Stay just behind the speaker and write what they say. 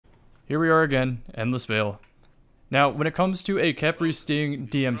Here we are again, Endless Vale. Now, when it comes to a Khepri Sting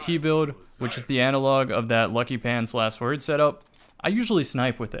DMT build, which is the analog of that Lucky Pants last word setup, I usually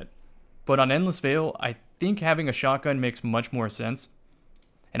snipe with it. But on Endless Vale, I think having a shotgun makes much more sense.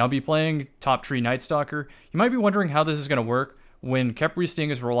 And I'll be playing Top Tree Night Stalker. You might be wondering how this is going to work when Khepri Sting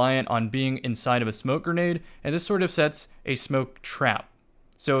is reliant on being inside of a smoke grenade, and this sort of sets a smoke trap.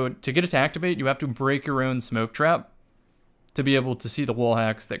 So to get it to activate, you have to break your own smoke trap to be able to see the wall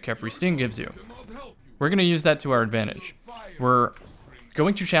hacks that Khepri Sting gives you. We're going to use that to our advantage. We're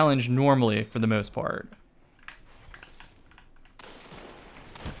going to challenge normally for the most part.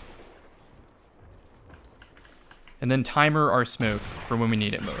 And then timer our smoke for when we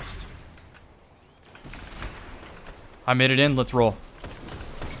need it most. I made it in, let's roll.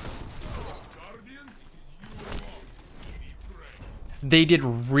 They did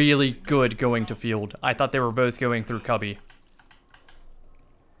really good going to field. I thought they were both going through cubby.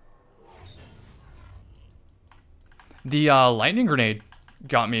 The lightning grenade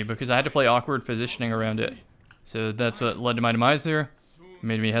got me because I had to play awkward positioning around it. So that's what led to my demise there.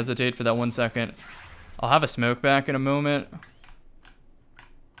 Made me hesitate for that 1 second. I'll have a smoke back in a moment.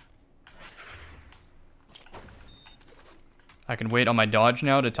 I can wait on my dodge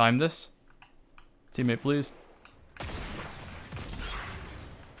now to time this. Teammate, please.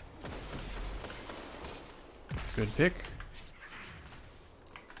 Good pick.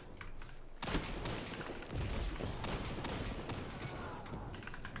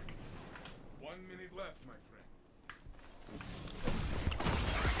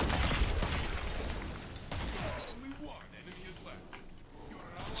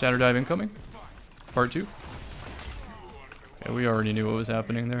 Shadow dive incoming. Part 2. Okay, we already knew what was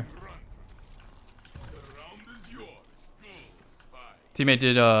happening there. Teammate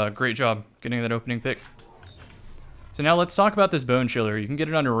did a great job getting that opening pick. So now let's talk about this Bone Chiller. You can get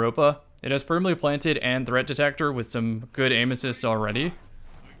it on Europa. It has firmly planted and threat detector with some good aim assists already.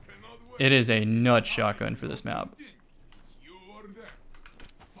 It is a nut shotgun for this map.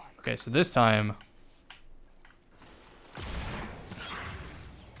 Okay, so this time...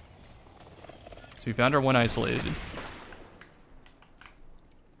 So we found our one isolated.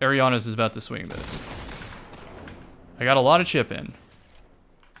 Ariana's is about to swing this. I got a lot of chip in.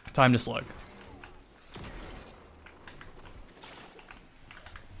 Time to slug.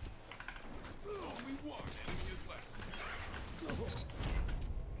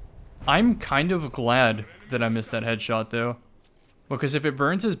 I'm kind of glad that I missed that headshot though. Because if it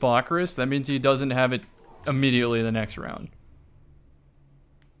burns his Bacchus, that means he doesn't have it immediately the next round.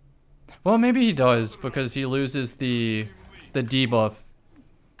 Well, maybe he does, because he loses the debuff.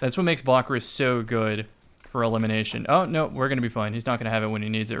 That's what makes Bacchus so good for elimination. Oh, no, we're going to be fine. He's not going to have it when he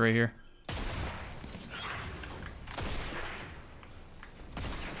needs it right here.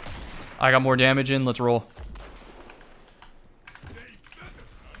 I got more damage in. Let's roll.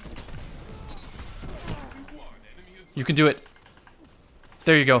 You can do it.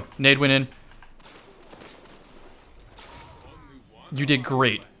 There you go. Nade went in. You did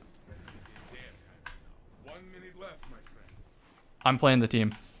great. I'm playing the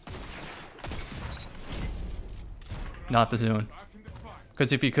team. Not the zone.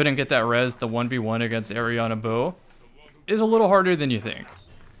 Because if you couldn't get that res, the 1v1 against Ariana Bow is a little harder than you think.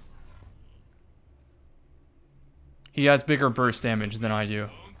 He has bigger burst damage than I do.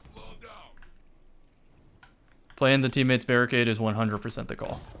 Playing the teammate's barricade is 100% the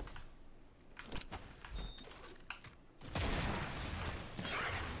call.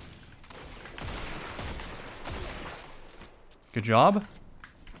 Good job.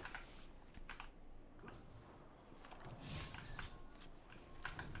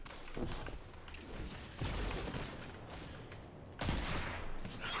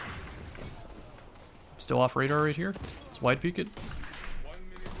 Still off radar right here. Let's wide peek it.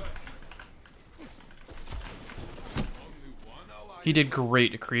 He did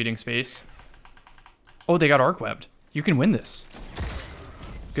great at creating space. Oh, they got arc webbed. You can win this.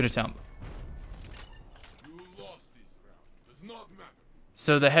 Good attempt.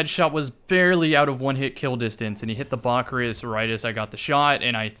 So the headshot was barely out of one hit kill distance, and he hit the Bacchus right as I got the shot,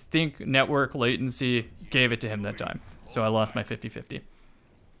 and I think network latency gave it to him that time. So I lost my 50-50.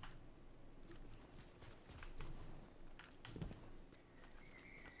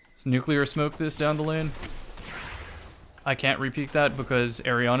 Let's nuclear smoke this down the lane. I can't repeat that because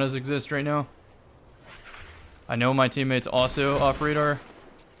Ariana's exist right now. I know my teammate's also off radar.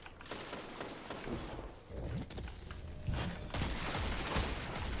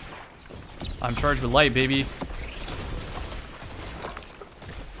 I'm charged with light, baby.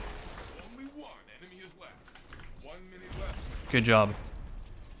 Good job.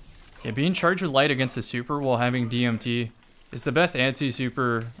 Yeah, being charged with light against a super while having DMT is the best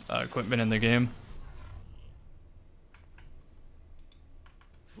anti-super equipment in the game.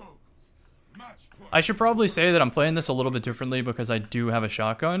 I should probably say that I'm playing this a little bit differently because I do have a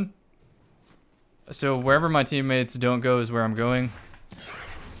shotgun. So wherever my teammates don't go is where I'm going.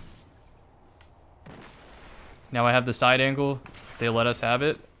 Now I have the side angle. They let us have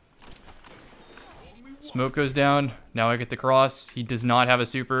it. Smoke goes down. Now I get the cross. He does not have a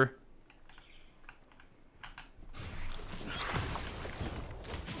super.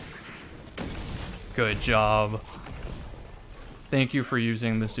 Good job. Thank you for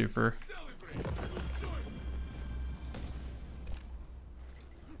using the super.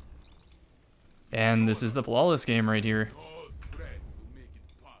 And this is the flawless game right here.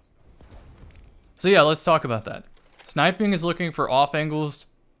 So yeah, let's talk about that. Sniping is looking for off angles.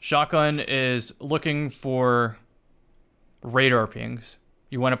 Shotgun is looking for radar pings.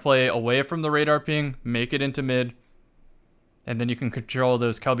 You want to play away from the radar ping, make it into mid, and then you can control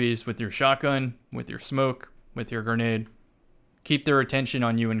those cubbies with your shotgun, with your smoke, with your grenade. Keep their attention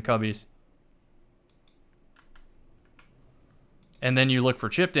on you and cubbies. And then you look for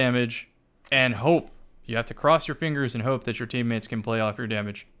chip damage and hope. You have to cross your fingers and hope that your teammates can play off your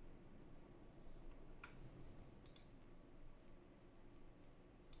damage.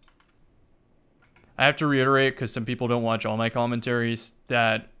 I have to reiterate, because some people don't watch all my commentaries,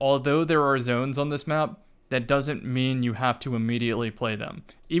 that although there are zones on this map, that doesn't mean you have to immediately play them.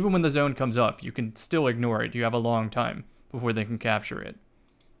 Even when the zone comes up, you can still ignore it. You have a long time before they can capture it.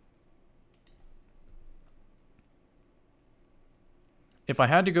 If I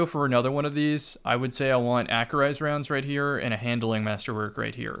had to go for another one of these, I would say I want accurized rounds right here and a handling masterwork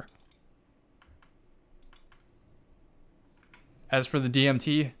right here. As for the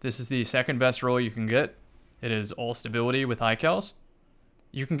DMT, this is the second best roll you can get. It is all stability with high cals.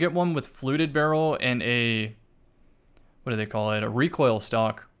 You can get one with fluted barrel and a, what do they call it, a recoil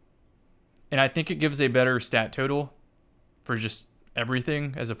stock. And I think it gives a better stat total for just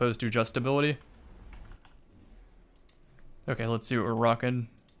everything as opposed to just stability. Okay, let's see what we're rocking.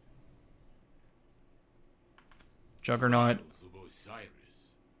 Juggernaut.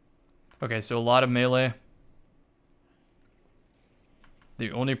 Okay, so a lot of melee.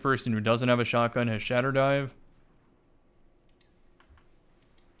 The only person who doesn't have a shotgun has Shatter Dive.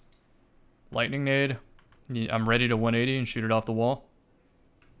 Lightning Nade. I'm ready to 180 and shoot it off the wall.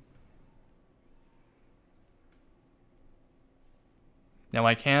 Now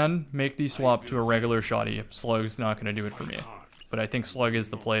I can make the swap to a regular shotty. Slug's not going to do it for me. But I think Slug is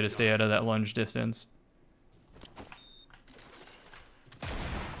the play to stay out of that lunge distance.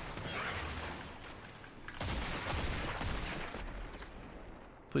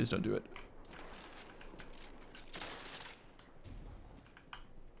 Please don't do it.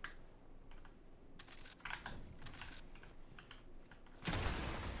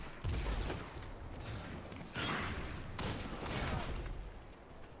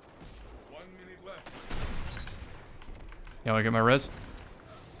 Now I get my res.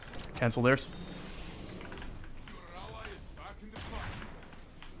 Cancel theirs.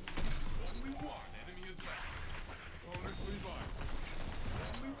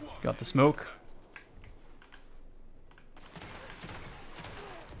 Got the smoke.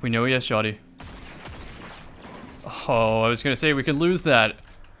 We know he has shoddy. Oh, I was gonna say we could lose that.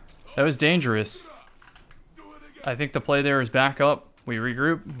 That was dangerous. I think the play there is back up. We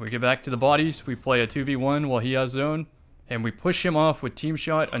regroup. We get back to the bodies. We play a 2v1 while he has zone. And we push him off with team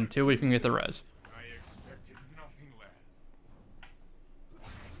shot until we can get the res.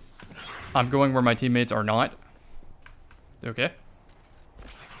 I'm going where my teammates are not. Okay.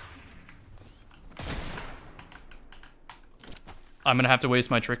 I'm gonna have to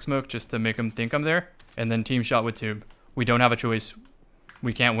waste my trick smoke just to make them think I'm there. And then team shot with tube. We don't have a choice.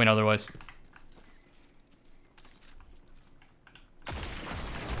 We can't win otherwise.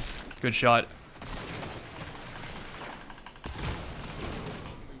 Good shot.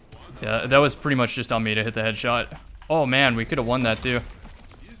 Yeah, that was pretty much just on me to hit the headshot. Oh man, we could have won that too.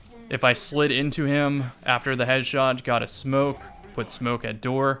 If I slid into him after the headshot, got a smoke, put smoke at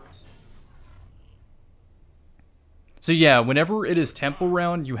door. So yeah, whenever it is tempo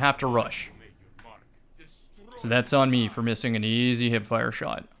round, you have to rush. So that's on me for missing an easy hipfire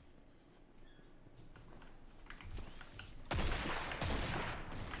shot.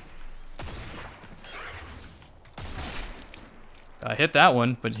 I hit that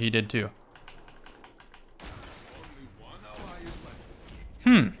one, but he did too.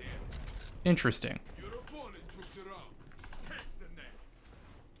 Interesting.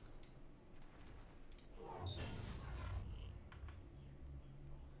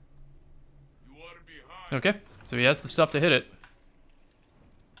 Okay, so he has the stuff to hit it.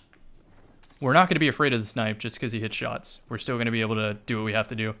 We're not going to be afraid of the snipe just because he hits shots. We're still going to be able to do what we have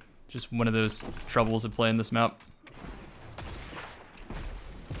to do. Just one of those troubles of playing this map.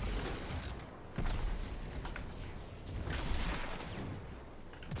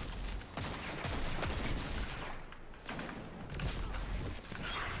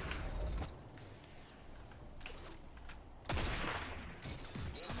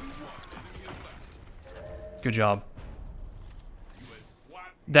 Good job.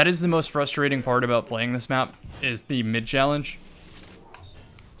 That is the most frustrating part about playing this map, is the mid challenge.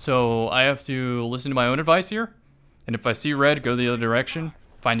 So I have to listen to my own advice here, and if I see red, go the other direction,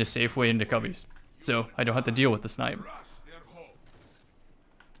 find a safe way into cubbies. So I don't have to deal with the snipe.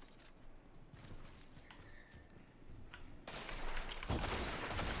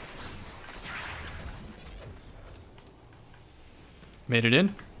 Made it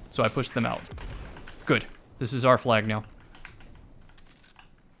in, so I pushed them out. Good. This is our flag now.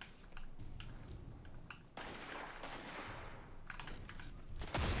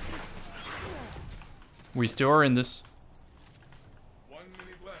 We still are in this. 1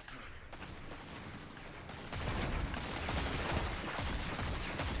 minute left.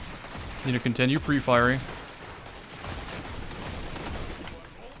 Need to continue pre-firing.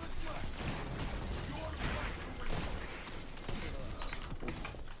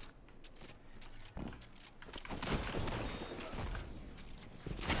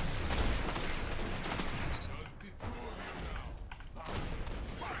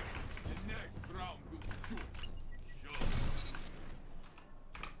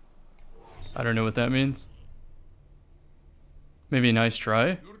 I don't know what that means. Maybe a nice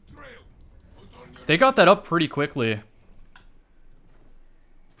try. They got that up pretty quickly.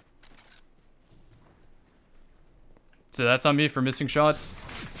 So that's on me for missing shots.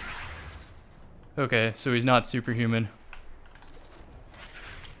 Okay, so he's not superhuman.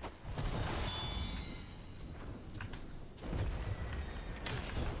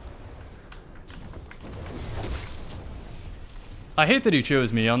 I hate that he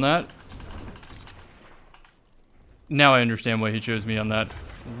chose me on that. Now I understand why he chose me on that.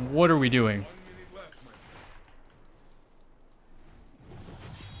 What are we doing?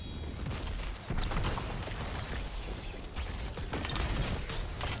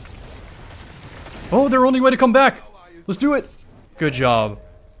 Oh, their only way to come back! Let's do it! Good job.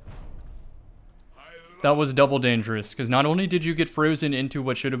 That was double dangerous, because not only did you get frozen into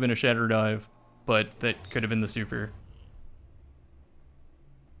what should have been a shatter dive, but that could have been the super.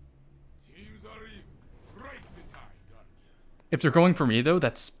 If they're going for me, though,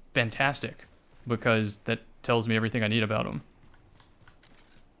 that's fantastic, because that tells me everything I need about them.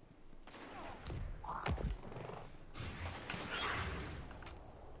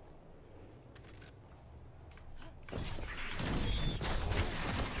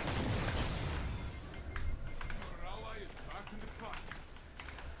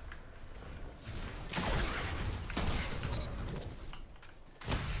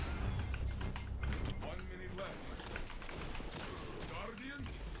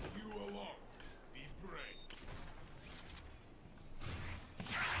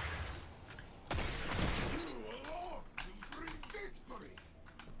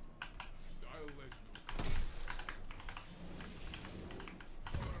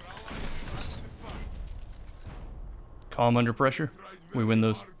 Calm under pressure. We win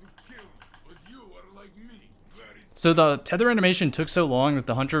those. So the tether animation took so long that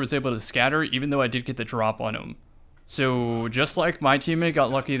the hunter was able to scatter even though I did get the drop on him. So just like my teammate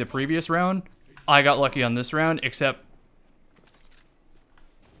got lucky the previous round, I got lucky on this round, except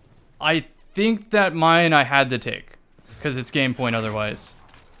I think that mine I had to take because it's game point otherwise.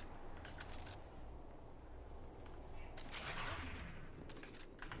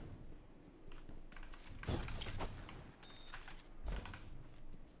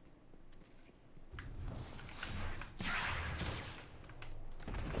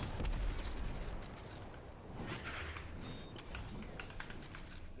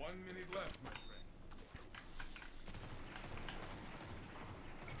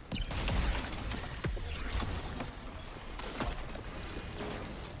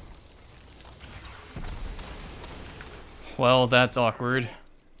 Well, that's awkward.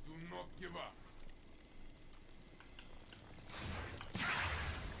 Do not give up.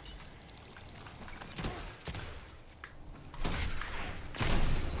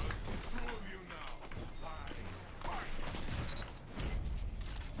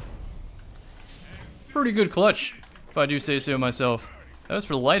 Pretty good clutch, if I do say so myself. That was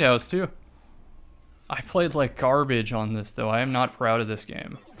for the lighthouse, too. I played like garbage on this, though. I am not proud of this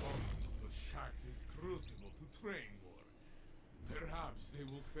game.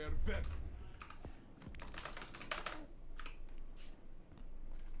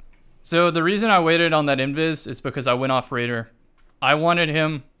 So the reason I waited on that invis is because I went off Raider. I wanted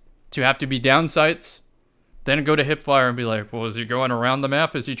him to have to be down sights, then go to hipfire and be like, well, is he going around the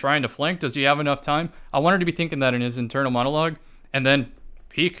map? Is he trying to flank? Does he have enough time? I wanted to be thinking that in his internal monologue, and then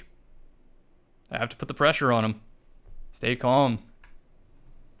peek. I have to put the pressure on him. Stay calm.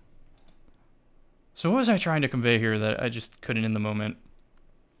 So what was I trying to convey here that I just couldn't in the moment?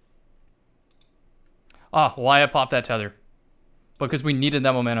 Ah, why I popped that tether. Because we needed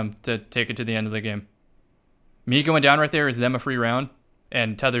that momentum to take it to the end of the game. Me going down right there is them a free round,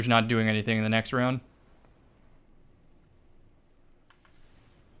 and tether's not doing anything in the next round.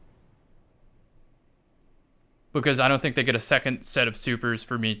 Because I don't think they get a second set of supers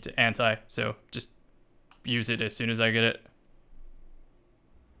for me to anti, so just use it as soon as I get it.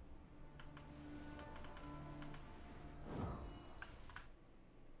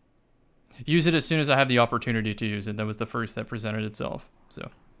 Use it as soon as I have the opportunity to use it. That was the first that presented itself,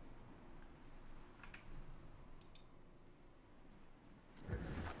 so.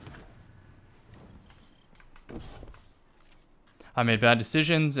 I made bad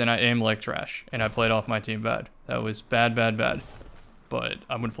decisions, and I aimed like trash, and I played off my team bad. That was bad, bad, bad. But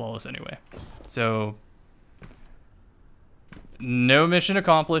I went flawless anyway. So, no mission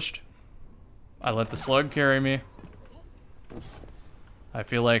accomplished. I let the slug carry me. I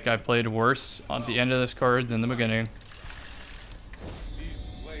feel like I played worse on the end of this card than the beginning. This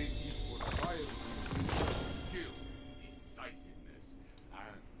place is for violence, skill, decisiveness,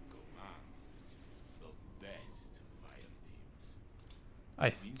 and command. The best fire teams. I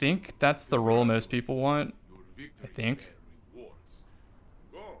think that's the role most people want. I think.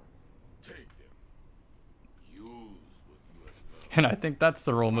 Go, take them. Use what you have learned. And I think that's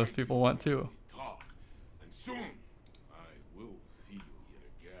the role most people want too. Talk, and soon I will see you yet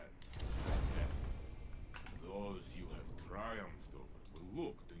again. And those you have triumphed over will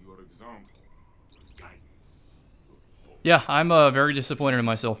look to your example for guidance. Yeah, I'm very disappointed in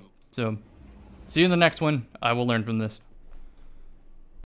myself. So, see you in the next one. I will learn from this.